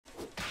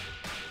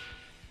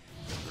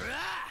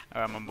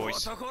My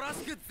boys,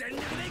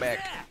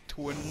 back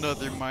to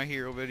another My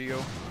Hero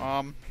video.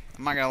 I'm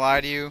not gonna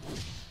lie to you,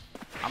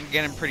 I'm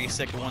getting pretty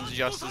sick of One's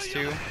Justice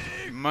too,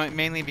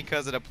 mainly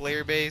because of the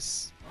player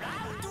base.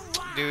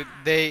 Dude,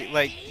 they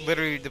like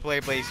literally the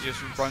player base just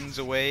runs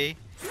away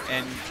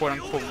and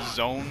quote-unquote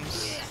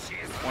zones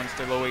once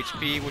they're low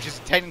HP, which is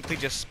technically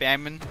just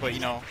spamming, but you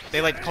know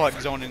they like to call it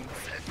zoning,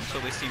 so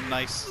they seem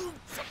nice,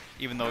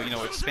 even though you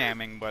know it's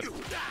spamming. But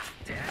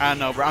I don't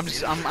know, bro. I'm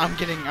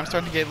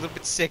starting to get a little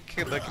bit sick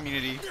of the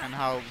community and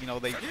how you know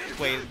they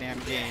play the damn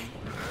game.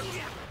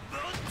 All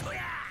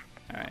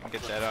right,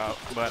 get that out.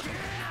 But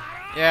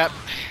yeah,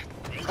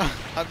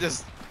 I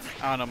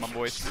don't know, my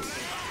boys.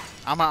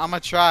 I'm gonna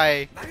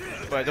try,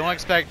 but don't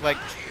expect like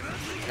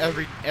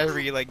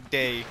every like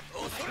day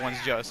One's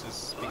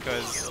Justice,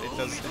 because it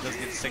does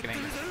get sickening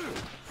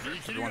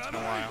every once in a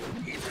while.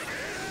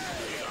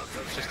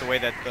 It's just the way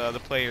that the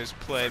players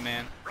play,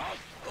 man.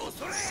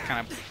 It's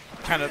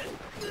kind of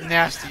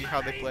nasty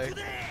how they play.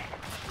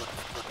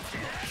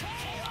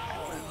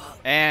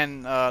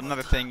 And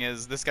another thing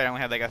is, this guy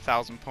only had like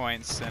 1,000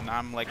 points, and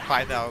I'm like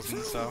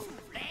 5,000, so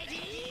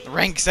the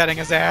rank setting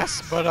his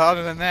ass. But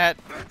other than that,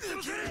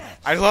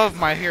 I love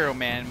My Hero,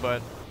 man.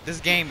 But this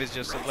game is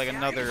just like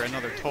another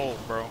toll,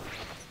 bro.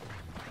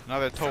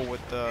 Another toll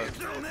with the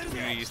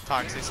community's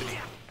toxicity.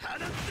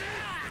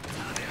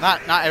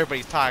 Not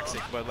everybody's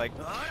toxic, but like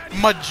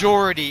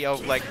majority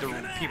of like the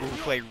people who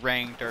play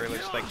ranked are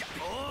just like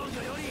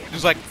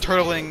there's like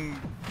turtling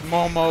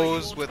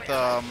momos with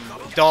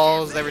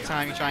dolls every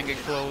time you try and get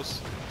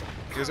close.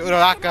 There's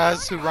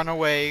urakas who run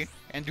away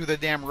and do the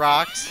damn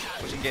rocks,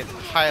 which can get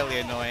highly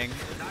annoying.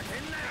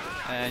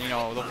 And you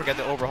know, don't forget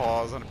the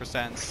overhauls,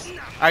 100%.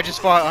 I just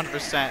fought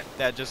 100%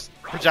 that just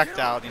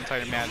projectile the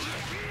entire match.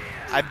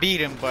 I beat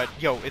him, but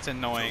yo, it's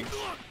annoying.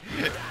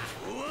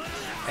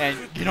 And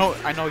you know,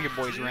 I know your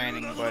boy's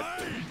ranting, but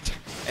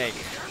hey,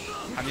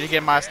 I need to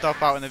get my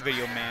stuff out in the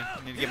video, man.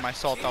 I need to get my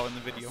salt out in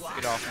the video.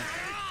 Get off me.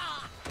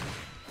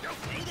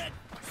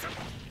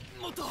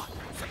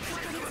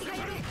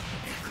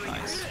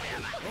 Nice.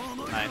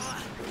 Nice.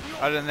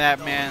 Other than that,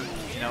 man,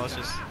 you know,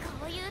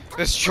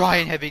 let's try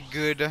and have a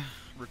good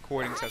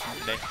recording session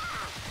today.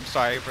 I'm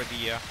sorry for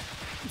the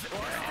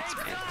rants,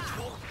 man.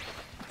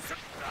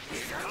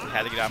 I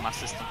had to get out of my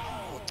system.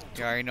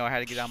 You already know I had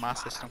to get out of my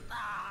system.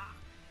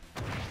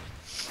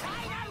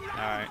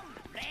 Alright.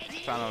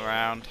 Final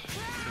round. See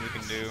what we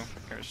can do.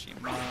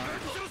 Hiroshima.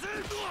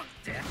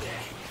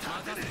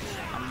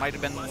 I might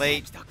have been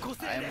late.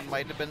 I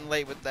might have been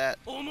late with that.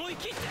 Oh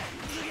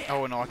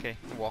no, okay.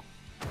 Well,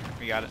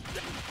 we got it.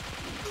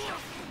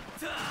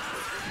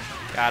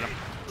 Got him.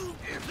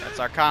 That's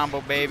our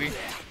combo, baby.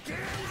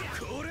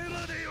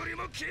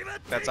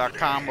 That's our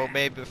combo,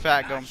 baby. The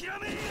Fat Gum.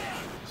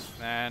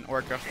 And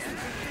Orca.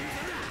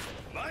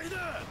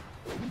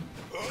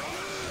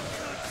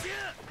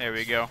 There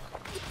we go.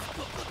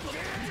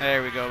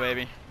 There we go,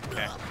 baby.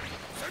 Okay.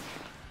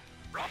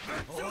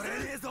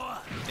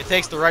 It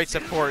takes the right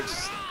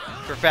supports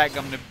for Fat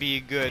Gum to be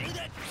good.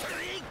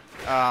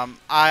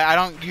 I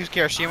don't use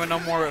Kirishima no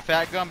more with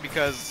Fat Gum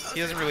because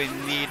he doesn't really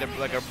need a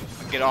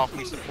get off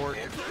me support,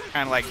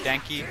 kind of like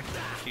Denki.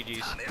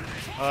 GG's.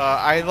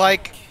 I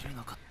like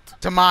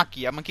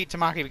Tamaki. I'm gonna keep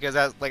Tamaki because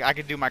that's like I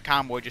could do my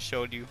combo I just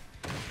showed you.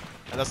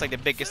 That's like the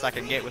biggest I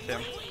can get with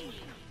him.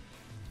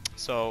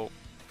 So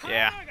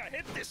yeah,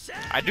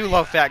 I do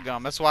love Fat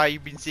Gum. That's why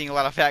you've been seeing a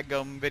lot of Fat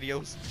Gum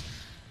videos.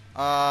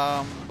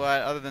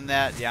 But other than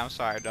that, yeah, I'm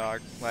sorry,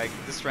 dog. Like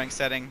this rank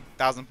setting,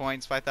 1,000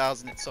 points,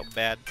 5,000, it's so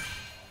bad.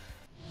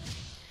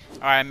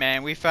 Alright,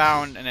 man, we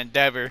found an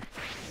endeavor,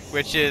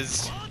 which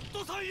is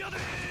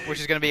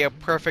gonna be a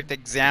perfect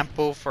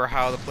example for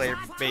how the player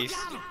base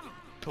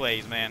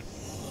plays, man.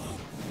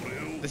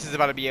 This is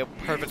about to be a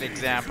perfect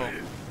example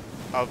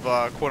of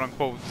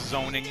quote-unquote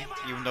zoning,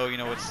 even though you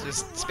know it's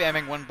just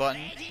spamming one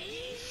button.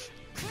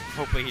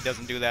 Hopefully he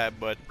doesn't do that,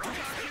 but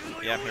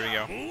yeah, here we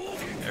go.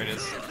 There it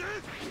is.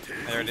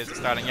 There it is. It's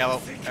starting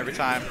yellow every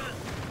time.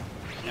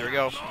 There we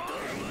go.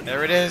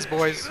 There it is,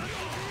 boys.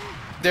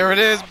 There it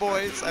is,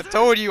 boys. I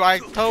told you. I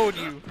told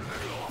you.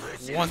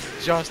 One's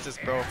Justice,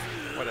 bro.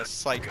 What a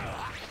sight.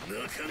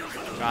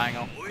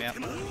 Triangle. Yep.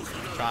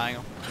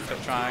 Triangle. Still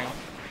triangle.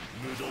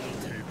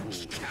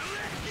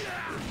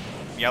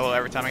 Yellow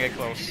every time I get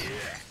close.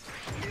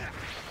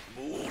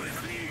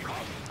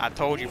 I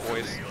told you,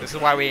 boys. This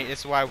is why we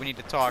need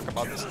to talk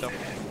about this stuff.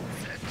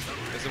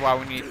 This is why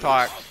we need to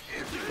talk.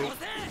 Oop.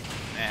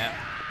 Man,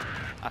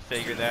 I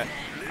figured that,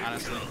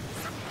 honestly.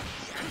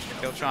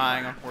 Kill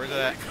triangle. Where's it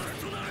at?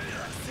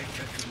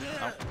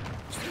 Oh.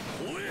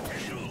 There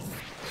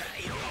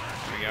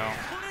we go.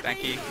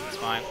 Thank you. It's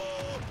fine.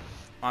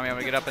 Mommy, I'm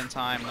gonna get up in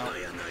time. No.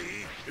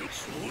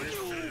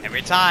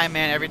 Every time,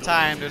 man. Every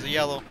time there's a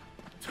yellow.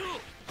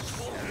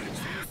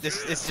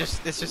 This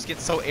just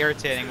gets so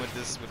irritating with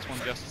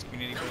One's Justice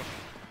community,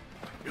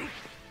 bro.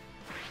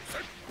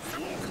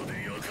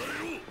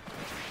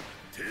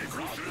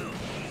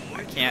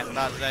 I can't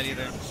dodge that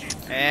either.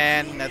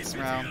 And that's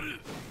round.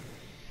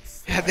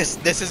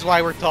 This is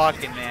why we're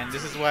talking, man.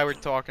 This is why we're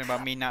talking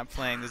about me not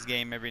playing this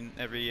game every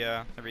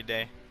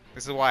day.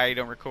 This is why I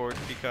don't record,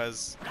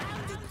 because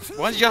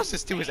One's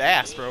Justice 2 is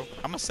ass, bro.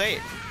 I'm gonna say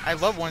it. I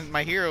love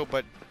my hero,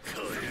 but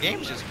the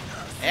game's just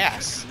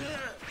ass.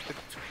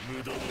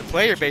 The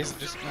player base is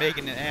just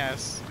making it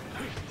ass.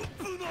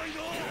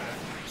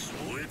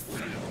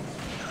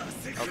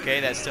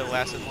 Okay, that still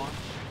lasted long.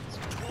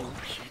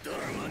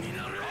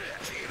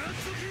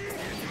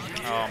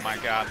 Oh my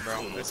god,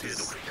 bro. This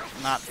is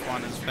not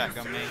fun as Fat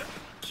Gum me.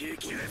 You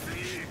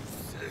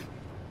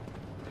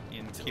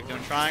can keep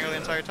doing triangle the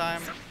entire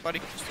time, buddy.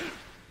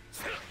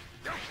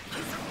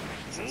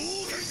 This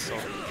is so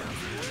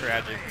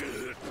tragic.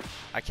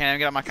 I can't even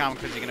get out my combo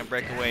because he's gonna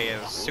break away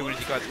as soon as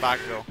he goes back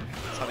though.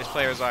 That's how these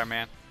players are,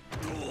 man.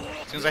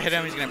 As soon as I hit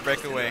him, he's gonna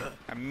break away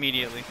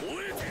immediately.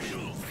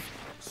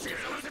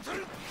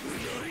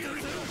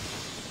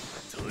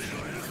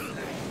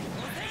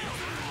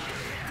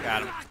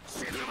 Got him.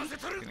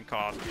 Gonna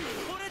call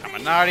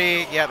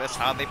Kaminari. Yeah, that's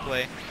how they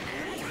play.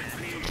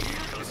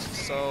 This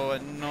is so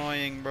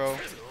annoying, bro.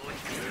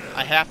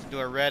 I have to do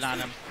a red on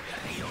him.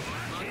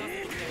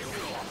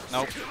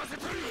 Nope.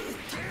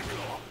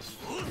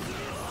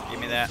 Give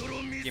me that.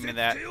 Give me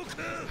that.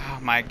 Oh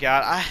my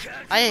god.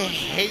 I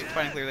hate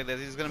fighting clear like this.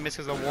 He's gonna miss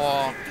because of the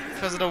wall.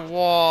 Because of the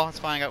wall. It's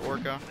fine, I got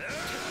Orca.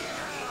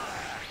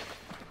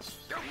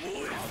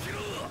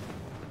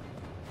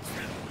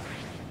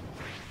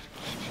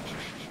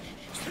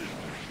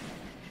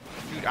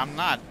 Dude, I'm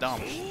not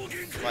dumb.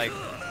 Like,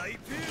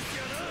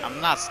 I'm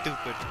not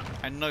stupid.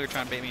 I know you're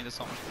trying to bait me into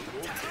something.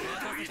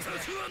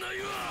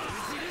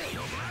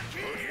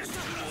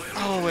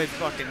 Oh, it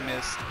fucking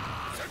missed.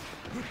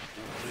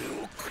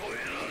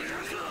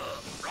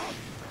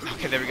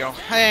 Okay, there we go.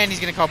 And he's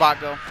gonna call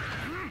Bakugo.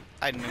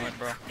 I knew it,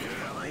 bro.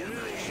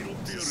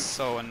 This is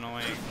so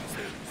annoying.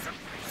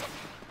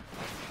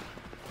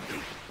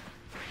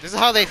 This is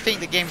how they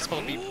think the game's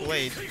supposed to be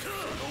played.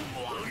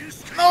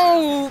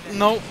 No!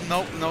 Nope,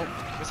 nope, nope.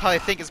 That's how they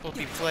think it's supposed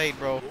to be played,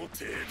 bro.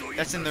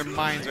 That's in their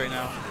minds right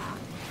now.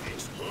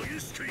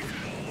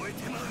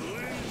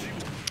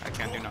 I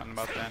can't do nothing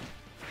about that.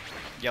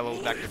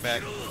 Yellow back to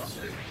back.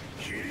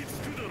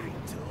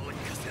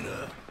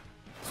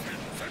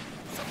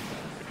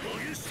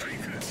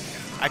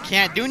 I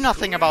can't do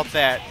nothing about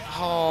that.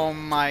 Oh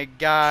my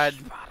god.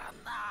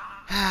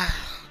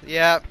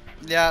 Yep.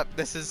 Yeah,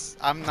 this is.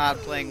 I'm not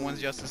playing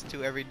One's Justice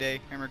 2 every day.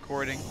 I'm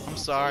recording. I'm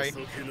sorry.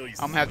 I'm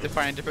gonna have to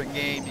find a different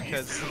game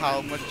because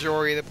how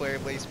majority of the player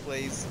base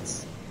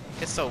plays.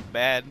 It's so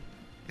bad.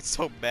 It's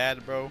so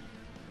bad, bro.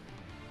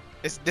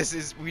 This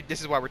is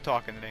why we're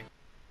talking today.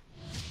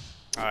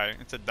 All right,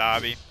 it's a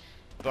Dobby,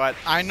 but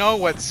I know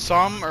what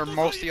some or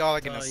most of y'all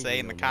are gonna say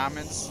in the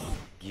comments.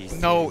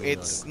 No,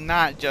 it's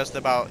not just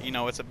about, you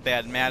know, it's a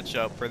bad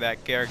matchup for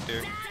that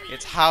character.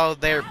 It's how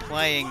they're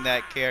playing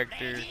that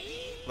character.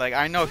 Like,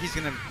 I know he's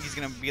gonna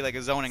be like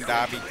a zoning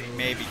Dobby,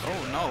 maybe.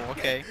 Oh no,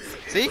 okay.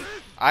 See,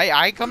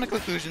 I come to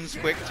conclusions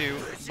quick too,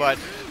 but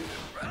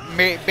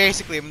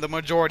basically the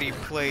majority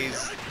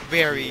plays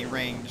very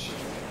range.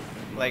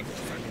 Like,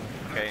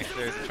 okay,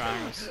 there's the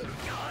triangles.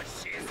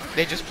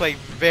 They just play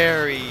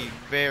very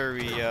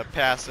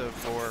passive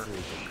or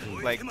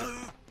like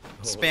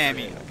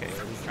spammy. Okay,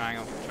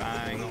 triangle,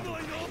 triangle.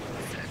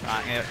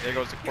 Yeah, there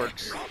goes the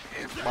quirks.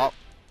 Bop,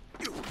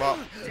 bop,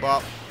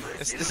 bop.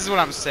 This is what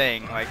I'm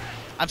saying. Like,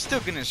 I'm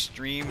still gonna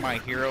stream my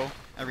hero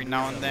every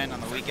now and then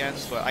on the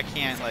weekends, but I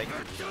can't like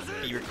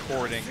be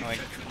recording like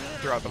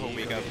throughout the whole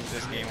week of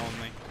this game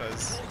only,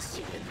 because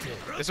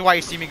this is why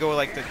you see me go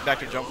like back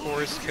to jump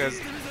force, because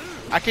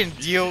I can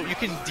deal. You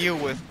can deal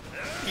with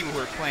people who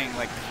are playing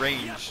like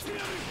range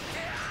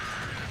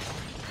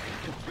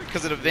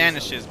because it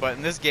vanishes, but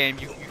in this game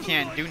you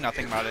can't do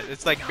nothing about it.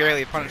 It's like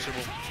barely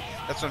punishable.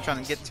 That's what I'm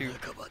trying to get to.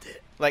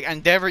 Like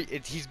Endeavor,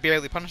 he's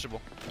barely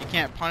punishable. You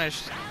can't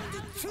punish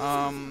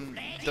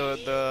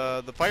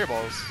the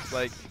fireballs.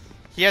 Like,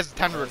 he has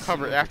time to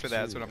recover after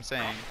that. That's what I'm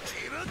saying.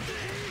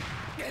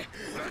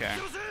 Okay,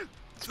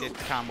 let's get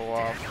the combo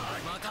off.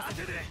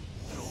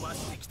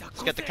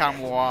 Let's get the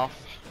combo off.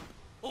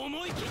 And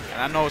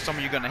I know some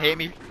of you are gonna hate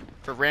me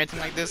for ranting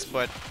like this,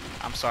 but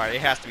I'm sorry.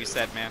 It has to be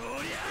said, man.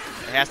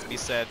 It has to be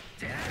said.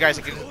 You guys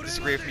can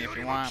disagree with me if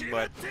you want,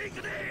 but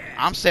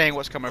I'm saying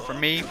what's coming from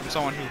me, from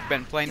someone who's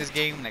been playing this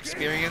game and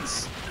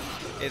experience.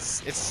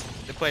 It's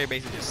the player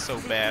base is just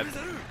so bad.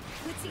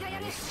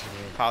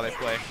 How they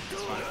play.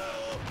 It's fine.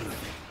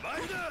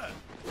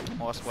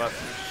 Wall spot.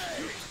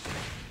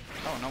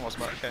 Oh, no wall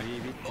spot. Okay.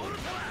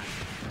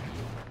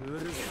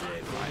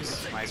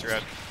 Nice, nice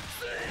red.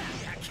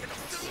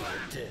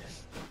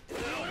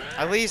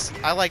 At least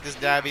I like this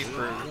Dabby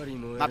for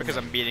not because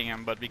I'm beating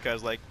him, but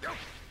because like.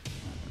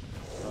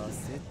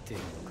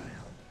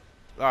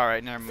 All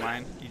right, never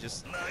mind. He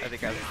just, I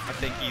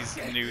think he's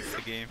new to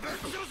the game.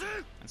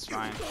 That's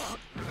fine.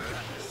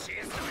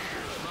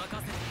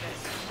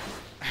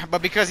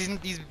 But because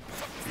he's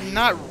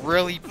not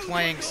really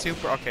playing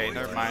super. Okay,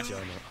 never mind.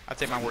 I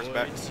take my words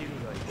back.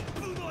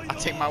 I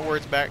take my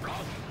words back.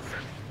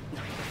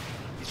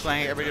 He's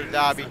playing every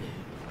Dobby.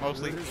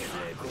 mostly.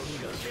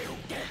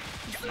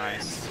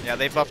 Nice. Yeah,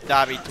 they buffed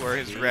Davi to where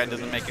his red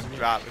doesn't make him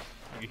drop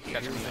if you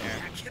catch him in the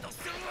air.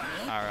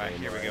 Alright,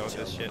 here we go with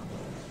this shit.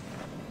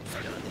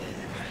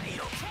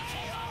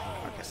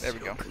 Okay, there we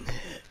go.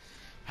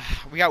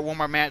 We got one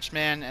more match,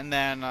 man, and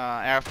then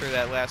after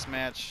that last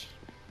match,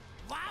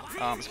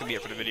 it's gonna be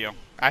it for the video.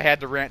 I had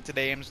to rant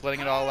today. I'm just letting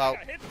it all out.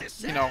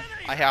 You know,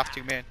 I have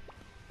to, man.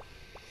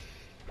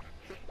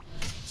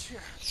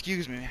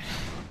 Excuse me, man.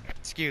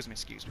 Excuse me,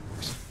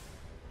 boys.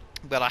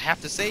 But I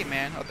have to say it,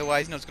 man.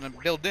 Otherwise, you know, it's gonna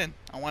build in.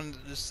 I wanted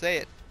to just say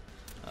it.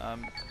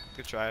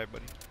 Good try,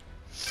 buddy.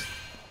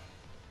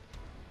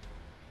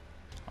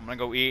 I'm gonna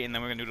go eat, and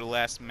then we're gonna do the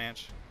last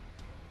match.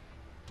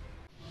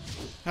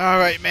 All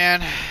right,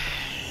 man.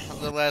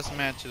 The last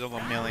match is of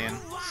a million,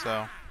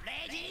 so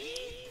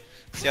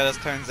see how this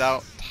turns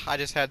out. I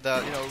just had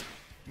to, you know,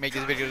 make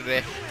this video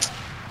today,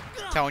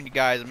 telling you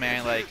guys,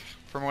 man, like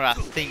from what I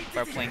think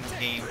by playing this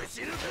game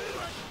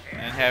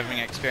and having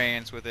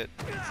experience with it.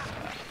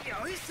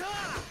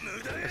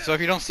 So if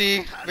you don't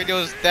see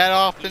videos that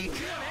often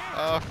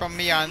from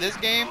me on this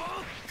game,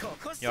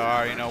 you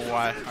already know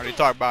why. I already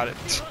talked about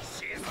it.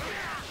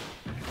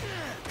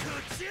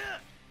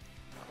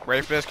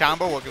 Ready for this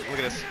combo? Look at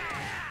this.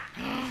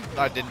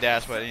 I didn't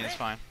dash, but it's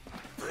fine.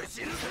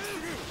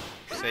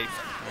 Safe.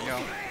 There we go.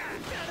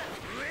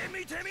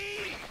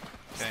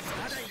 Okay.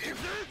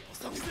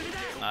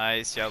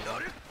 Nice,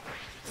 yellow.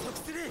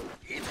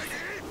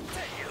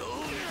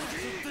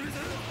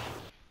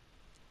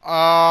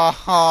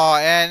 Oh,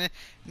 and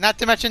not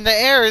to mention the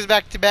air is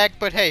back to back,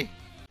 but hey,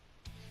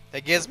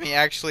 that gives me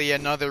actually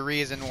another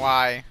reason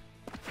why.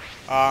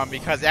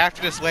 Because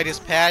after this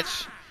latest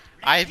patch,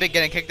 I've been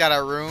getting kicked out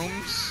of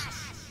rooms.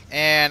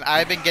 And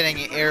I've been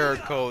getting error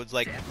codes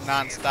like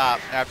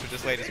non-stop after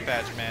this latest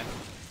patch, man.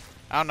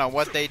 I don't know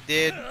what they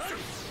did,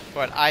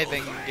 but I've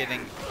been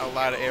getting a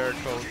lot of error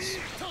codes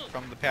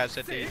from the patch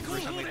that they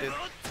recently did.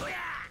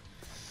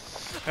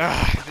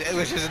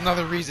 Which is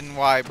another reason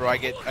why, bro, I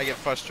get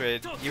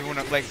frustrated. Even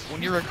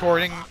when you're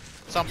recording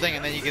something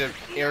and then you get an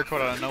error code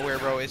out of nowhere,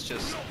 bro, it's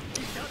just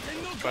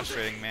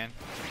frustrating, man.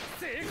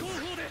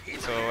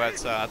 So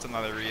that's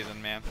another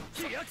reason, man.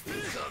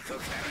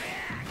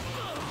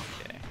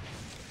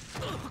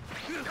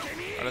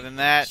 Other than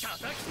that,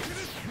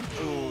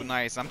 ooh,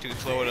 nice. I'm too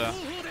slow to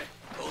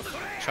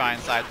try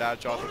and side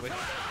dodge all the way.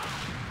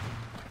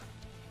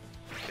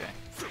 Okay.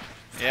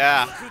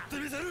 Yeah.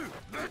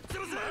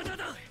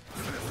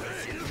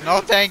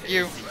 No, thank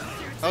you.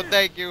 No,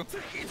 thank you.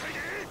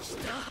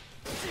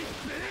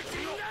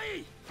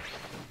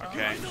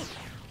 Okay.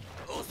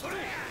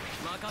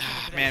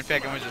 Man,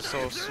 Fat Gum was just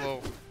so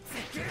slow.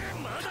 There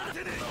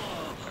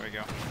we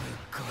go.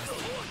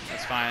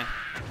 That's fine.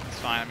 It's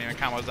fine. I mean, my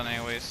combo's done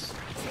anyways.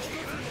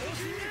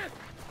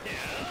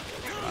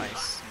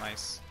 Nice,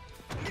 nice.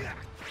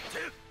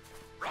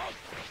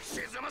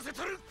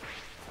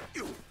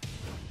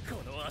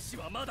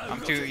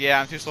 I'm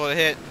too slow to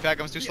hit. Fat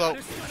Gum's too slow.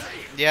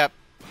 Yep.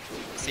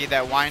 See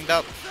that wind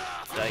up?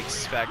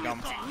 Yikes, Fat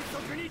Gum.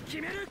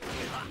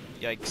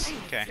 Yikes.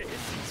 Okay,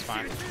 it's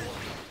fine.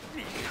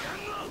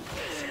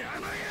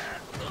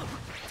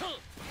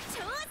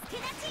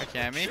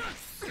 Okay, me.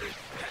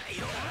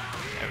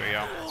 There we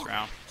go. That's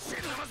round.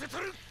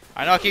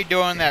 I know I keep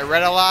doing that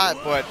red a lot,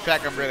 but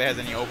Fat Gum really has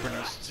any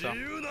openers, so.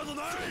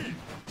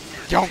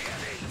 Don't.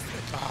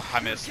 Oh, I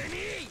missed.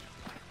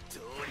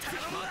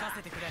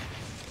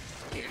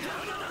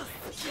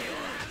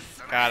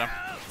 Got him.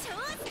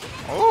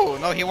 Oh,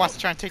 no, he wants to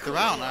try and take the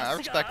round. I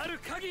respect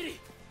it.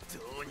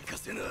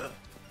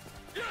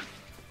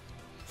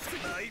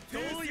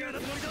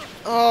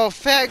 Oh,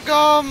 Fat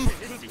Gum!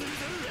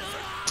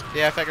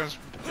 Yeah, Fat Gum's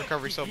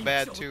recovery so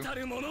bad too.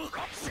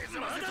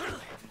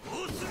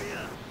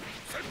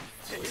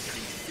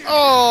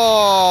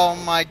 Oh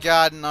my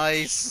god,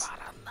 nice.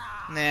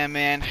 Nah,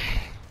 man.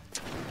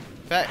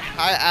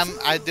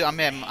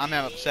 I'm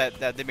upset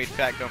that they made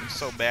Fat Gum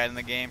so bad in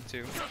the game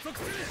too.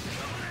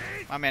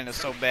 My man is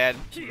so bad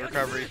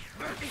recovery.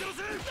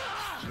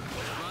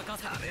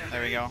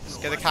 There we go. Let's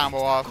get the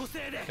combo off.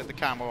 Get the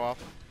combo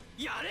off.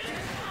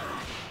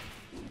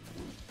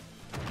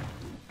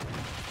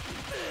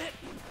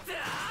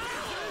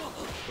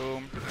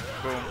 Boom,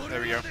 boom.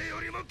 There we go.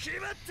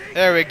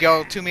 There we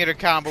go. 2-meter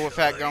combo with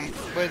Fat Gum,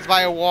 but it's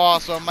by a wall,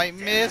 so it might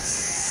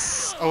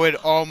miss. Oh, it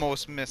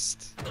almost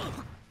missed.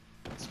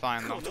 It's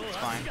fine though. It's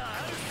fine.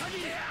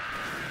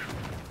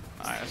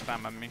 Alright, that's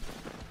fine by me.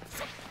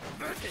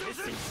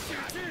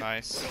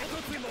 Nice.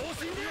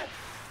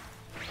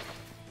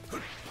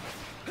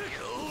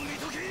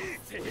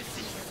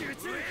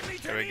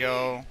 There we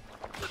go.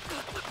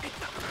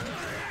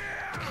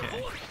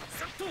 Okay.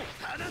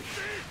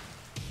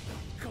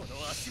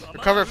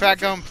 Recover, Fat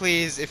Gum,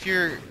 please. If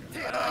you're...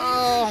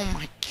 Oh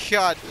my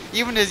god.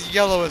 Even his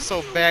yellow is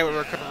so bad with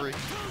recovery.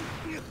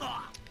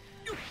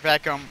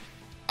 Fat Gum,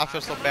 I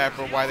feel so bad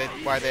for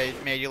why they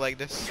made you like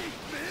this.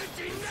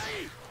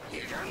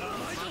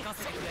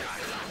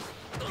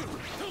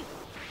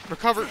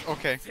 Recover.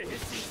 Okay. There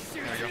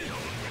we go.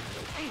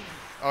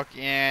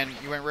 Okay, and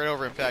you went right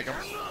over him, Fat Gum.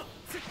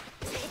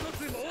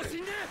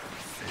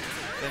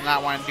 Did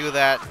not want to do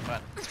that,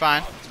 but it's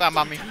fine. It's fine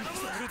by me.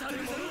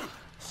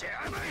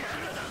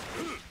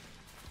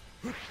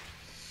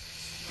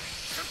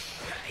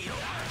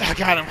 I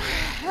got him.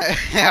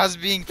 I was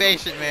being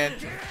patient, man.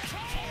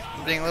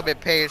 I'm being a little bit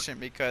patient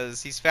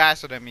because he's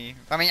faster than me.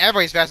 I mean,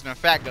 everybody's faster than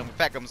Fat Gum.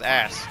 Fat Gum's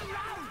ass.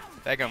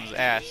 Fat Gum's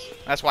ass.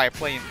 That's why I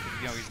play him.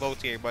 You know, he's low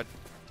tier, but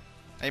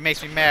it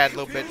makes me mad a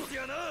little bit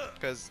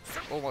because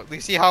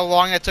you see how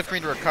long that took for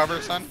me to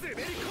recover, son?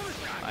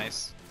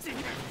 Nice.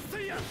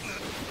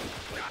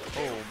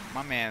 Oh,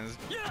 my man's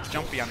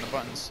jumpy on the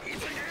buttons.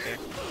 Okay.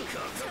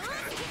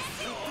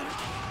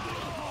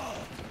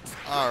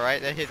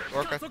 Alright, that hit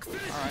Orca.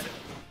 Alright.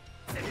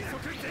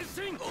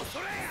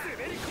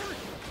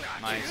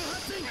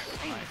 Nice.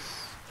 Nice.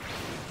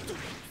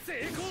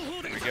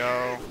 There we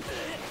go.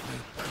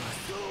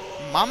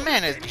 My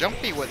man is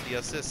jumpy with the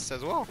assists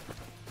as well.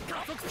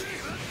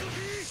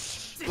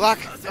 Block.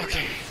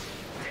 Okay.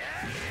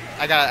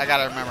 I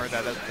gotta remember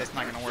that's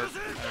not gonna work.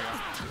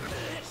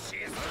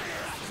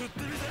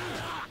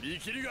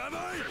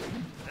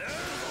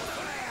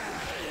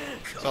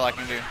 That's all I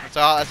can do.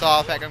 That's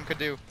all Fat Gum could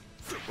do.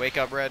 Wake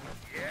up, Red.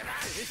 There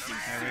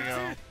we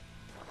go.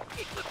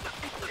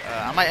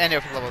 I might end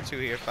it with level 2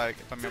 here if I'm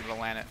able to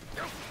land it.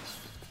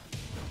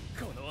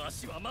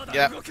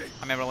 Yeah,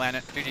 I'm able to land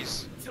it.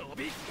 GG's.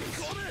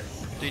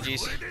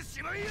 GG's.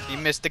 He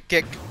missed the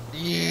kick.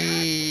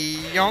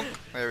 Yonk.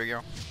 There we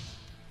go.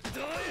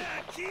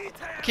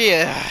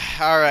 Kia.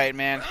 Alright,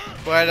 man.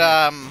 But,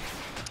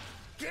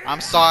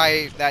 I'm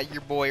sorry that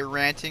your boy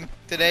ranting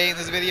today in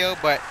this video,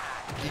 but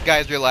you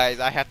guys realize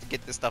I have to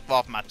get this stuff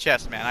off my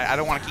chest, man. I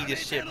don't want to keep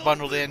this shit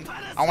bundled in.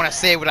 I want to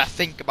say what I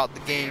think about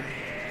the game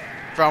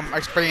from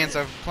experience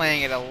of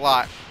playing it a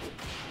lot.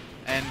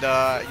 And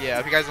yeah,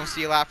 if you guys don't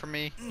see a lot from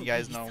me, you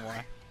guys know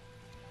why.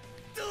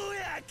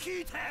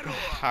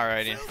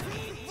 Alrighty.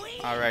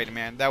 Alrighty,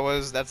 man.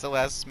 That's the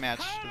last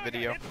match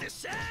video.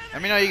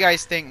 Let me know what you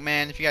guys think,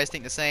 man. If you guys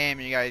think the same,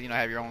 you guys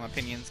have your own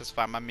opinions, that's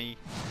fine by me.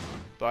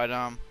 But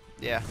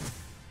yeah.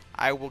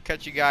 I will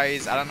catch you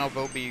guys. I don't know if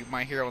it'll be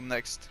my hero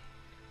next,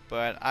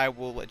 but I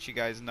will let you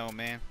guys know,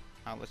 man.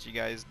 I'll let you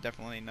guys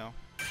definitely know.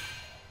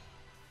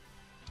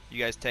 You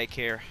guys take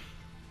care.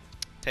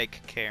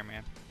 Take care,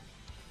 man.